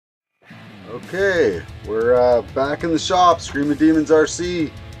Okay, we're back in the shop, Screaming Demons RC.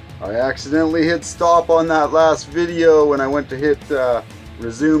 I accidentally hit stop on that last video when I went to hit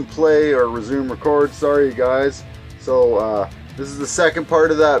resume play or resume record. Sorry guys. So this is the second part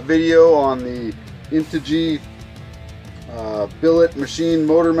of that video on the Integy billet machine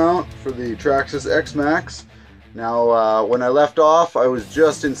motor mount for the Traxxas Xmaxx. Now when I left off, I was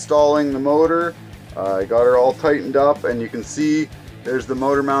just installing the motor. I got her all tightened up, and you can see there's the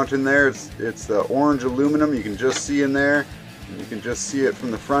motor mount in there. It's the orange aluminum. You can just see in there. And you can just see it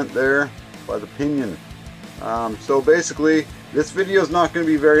from the front there by the pinion. So basically, this video is not going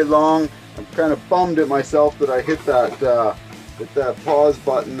to be very long. I'm kind of bummed at myself that I hit that pause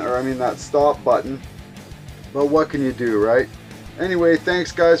button, or I mean that stop button. But what can you do, right? Anyway,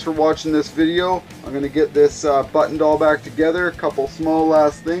 thanks guys for watching this video. I'm going to get this buttoned all back together, a couple small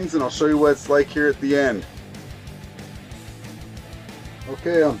last things, and I'll show you what it's like here at the end.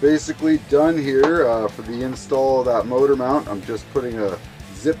 Okay, I'm basically done here for the install of that motor mount. I'm just putting a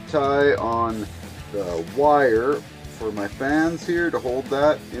zip tie on the wire for my fans here to hold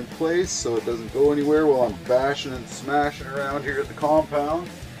that in place so it doesn't go anywhere while I'm bashing and smashing around here at the compound.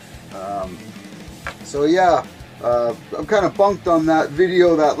 So yeah, I'm kind of bunked on that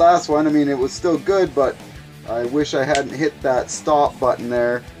video, that last one. I mean, it was still good, but I wish I hadn't hit that stop button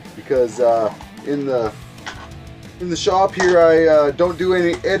there, because in the shop here I don't do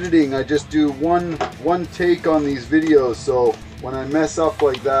any editing. I just do one take on these videos. So when I mess up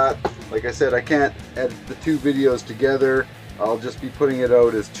like that, like I said, I can't edit the two videos together. I'll just be putting it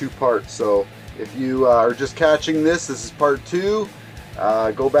out as two parts. So if you are just catching this is part 2.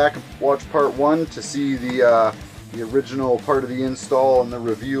 Go back and watch part 1 to see the original part of the install and the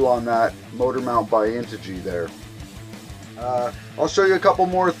review on that motor mount by Integy there. I'll show you a couple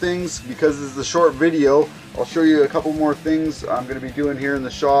more things because this is a short video. I'll show you a couple more things I'm going to be doing here in the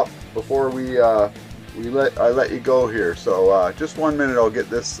shop before I let you go here. So just 1 minute, I'll get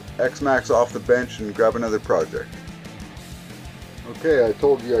this Xmaxx off the bench and grab another project. Okay, I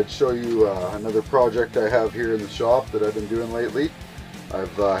told you I'd show you another project I have here in the shop that I've been doing lately.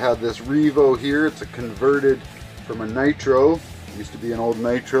 I've had this Revo here. It's a converted from a Nitro. It used to be an old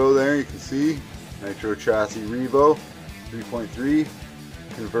Nitro there, you can see. Nitro chassis Revo 3.3,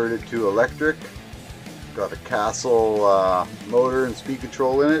 converted to electric. Got a Castle motor and speed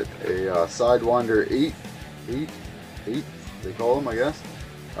control in it, a Sidewinder 8 they call them, I guess.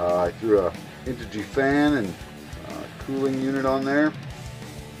 I threw a Integy fan and cooling unit on there.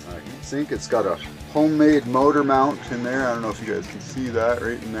 Heat sink. It's got a homemade motor mount in there. I don't know if you guys can see that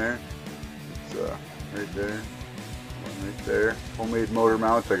right in there. It's right there, one right there. Homemade motor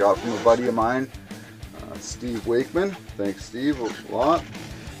mount I got from a buddy of mine, Steve Wakeman. Thanks Steve a lot.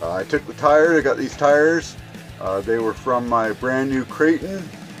 I took the tires. I got these tires. They were from my brand new Creighton,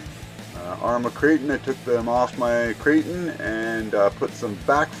 Arma Creighton. I took them off my Creighton and put some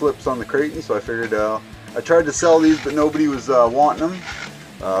backflips on the Creighton. So I figured I tried to sell these, but nobody was wanting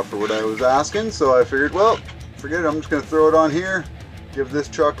them for what I was asking. So I figured, well, forget it. I'm just going to throw it on here, give this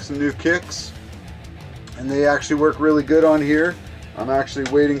truck some new kicks, and they actually work really good on here. I'm actually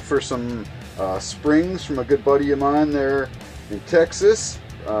waiting for some springs from a good buddy of mine there in Texas.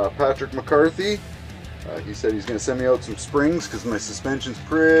 Patrick McCarthy. He said he's going to send me out some springs because my suspension's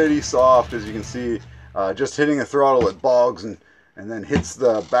pretty soft, as you can see. Just hitting a throttle, it bogs and then hits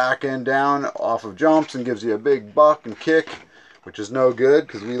the back end down off of jumps and gives you a big buck and kick, which is no good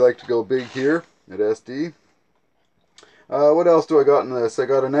because we like to go big here at SD. What else do I got in this? I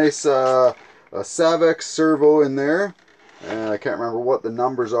got a nice a Savex servo in there. I can't remember what the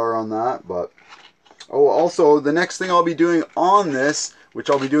numbers are on that, but oh, also the next thing I'll be doing on this, which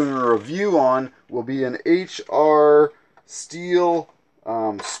I'll be doing a review on, will be an HR steel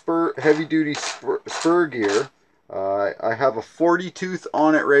heavy duty spur gear. I have a 40 tooth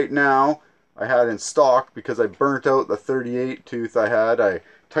on it right now. I had in stock because I burnt out the 38 tooth I had. I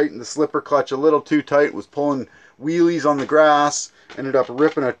tightened the slipper clutch a little too tight, was pulling wheelies on the grass, ended up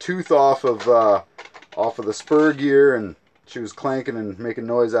ripping a tooth off of the spur gear, and she was clanking and making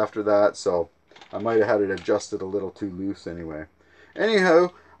noise after that, so I might have had it adjusted a little too loose anyway.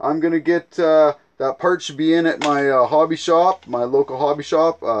 Anyhow, I'm going to get, that part should be in at my hobby shop, my local hobby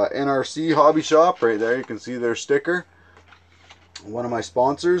shop, NRC hobby shop, right there. You can see their sticker. One of my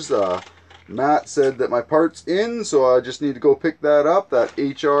sponsors, Matt, said that my part's in, so I just need to go pick that up, that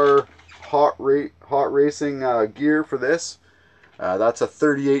HR hot racing gear for this. That's a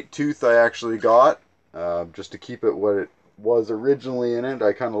 38 tooth I actually got, just to keep it what it was originally in it.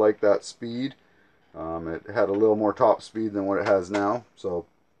 I kind of like that speed. It had a little more top speed than what it has now, so,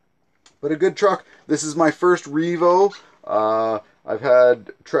 but a good truck. This is my first Revo. I've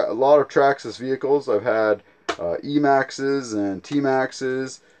had a lot of Traxxas vehicles. I've had Emaxes and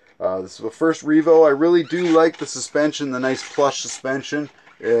T-Maxes. This is the first Revo. I really do like the suspension, the nice plush suspension.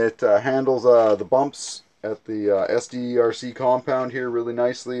 It handles the bumps at the SDRC compound here really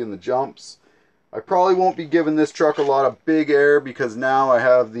nicely in the jumps. I probably won't be giving this truck a lot of big air because now I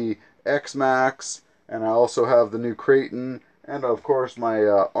have the Xmaxx and I also have the new Creighton and of course my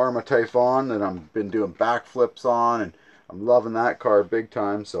Arrma Typhon that I've been doing backflips on, and I'm loving that car big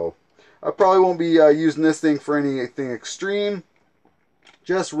time. So I probably won't be using this thing for anything extreme.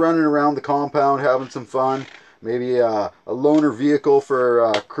 Just running around the compound, having some fun. Maybe a loaner vehicle for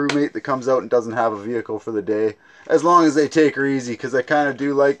a crewmate that comes out and doesn't have a vehicle for the day. As long as they take her easy, because I kind of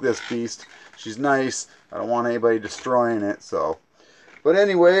do like this beast. She's nice. I don't want anybody destroying it. So, but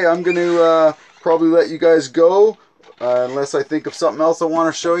anyway, I'm going to probably let you guys go. Unless I think of something else I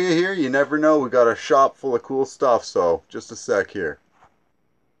want to show you here. You never know. We got a shop full of cool stuff. So, just a sec here.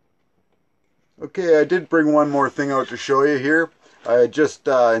 Okay, I did bring one more thing out to show you here. I just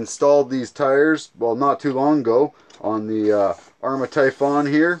installed these tires, well, not too long ago, on the Arrma Typhon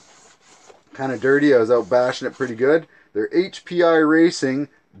here. Kind of dirty. I was out bashing it pretty good. They're HPI Racing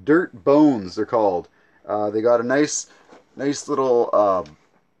Dirt Bones, they're called. They got a nice little,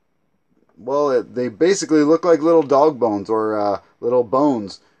 well, they basically look like little dog bones or little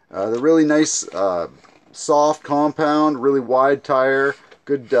bones. They're really nice, soft compound, really wide tire,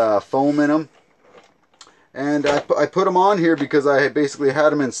 good foam in them. And I put them on here because I basically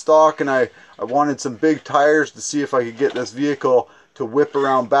had them in stock, and I wanted some big tires to see if I could get this vehicle to whip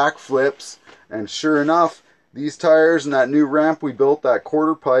around backflips. And sure enough, these tires and that new ramp we built, that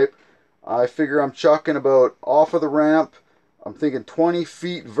quarter pipe, I figure I'm chucking about off of the ramp, I'm thinking 20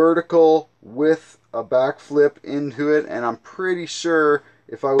 feet vertical with a backflip into it. And I'm pretty sure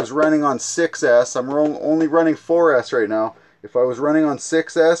if I was running on 6S, I'm only running 4S right now. If I was running on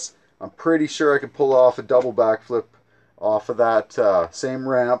 6S, I'm pretty sure I could pull off a double backflip off of that same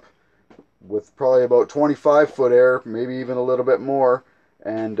ramp with probably about 25-foot air, maybe even a little bit more.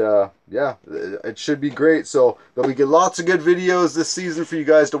 And yeah, it should be great. So there'll be lots of good videos this season for you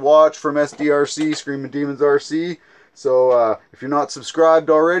guys to watch from SDRC, Screaming Demons RC. So if you're not subscribed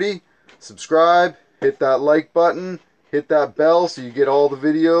already, subscribe, hit that like button, hit that bell so you get all the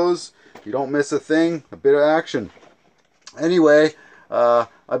videos. You don't miss a thing, a bit of action. Anyway,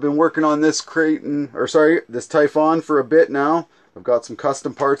 I've been working on this this Typhon for a bit now. I've got some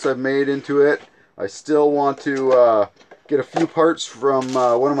custom parts I've made into it. I still want to get a few parts from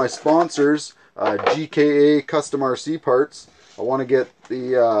one of my sponsors, GKA Custom RC Parts. I want to get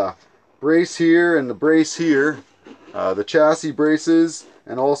the brace here and the brace here, the chassis braces,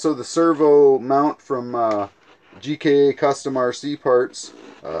 and also the servo mount from GKA Custom RC Parts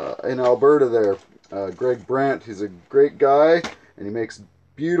in Alberta there. Greg Brandt, he's a great guy, and he makes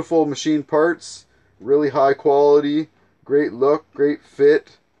beautiful machine parts, really high quality, great look, great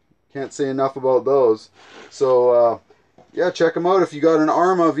fit. Can't say enough about those. So yeah, check him out if you got an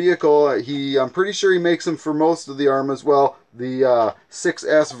Arrma vehicle. I'm pretty sure he makes them for most of the Arrmas. Well, the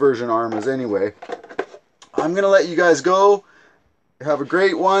 6S version Arrmas anyway. I'm gonna let you guys go. Have a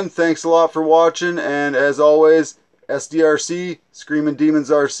great one. Thanks a lot for watching, and as always, SDRC, Screaming Demons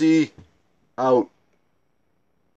RC, out.